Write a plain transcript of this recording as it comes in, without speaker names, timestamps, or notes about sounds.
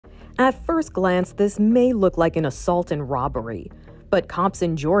At first glance, this may look like an assault and robbery, but cops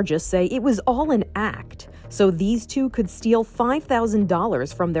in Georgia say it was all an act, so these two could steal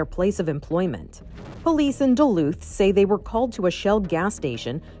 $5,000 from their place of employment. Police in Duluth say they were called to a Shell gas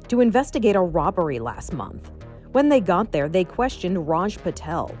station to investigate a robbery last month. When they got there, they questioned Raj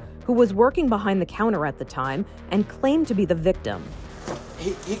Patel, who was working behind the counter at the time and claimed to be the victim.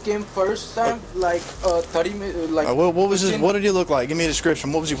 He came first time, like 30 minutes. What did he look like? Give me a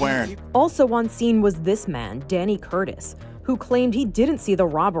description. What was he wearing? Also on scene was this man, Danny Curtis, who claimed he didn't see the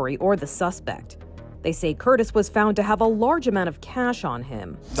robbery or the suspect. They say Curtis was found to have a large amount of cash on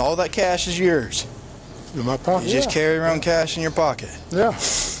him. All that cash is yours. In my pocket. You just carry around cash in your pocket. Yeah.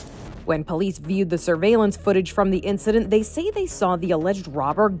 When police viewed the surveillance footage from the incident, they say they saw the alleged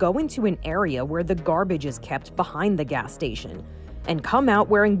robber go into an area where the garbage is kept behind the gas station and come out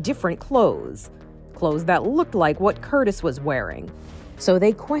wearing different clothes that looked like what Curtis was wearing. So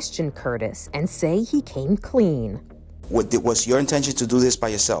they questioned Curtis and say he came clean. Was your intention to do this by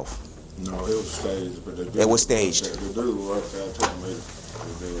yourself? No, it was staged. But it was staged.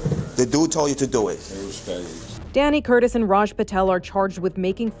 The dude told you to do it. It was staged. Danny Curtis and Raj Patel are charged with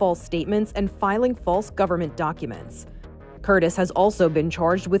making false statements and filing false government documents. Curtis has also been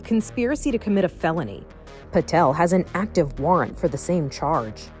charged with conspiracy to commit a felony. Patel has an active warrant for the same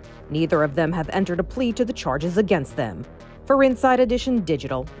charge. Neither of them have entered a plea to the charges against them. For Inside Edition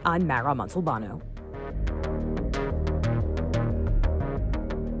Digital, I'm Mara Montalbano.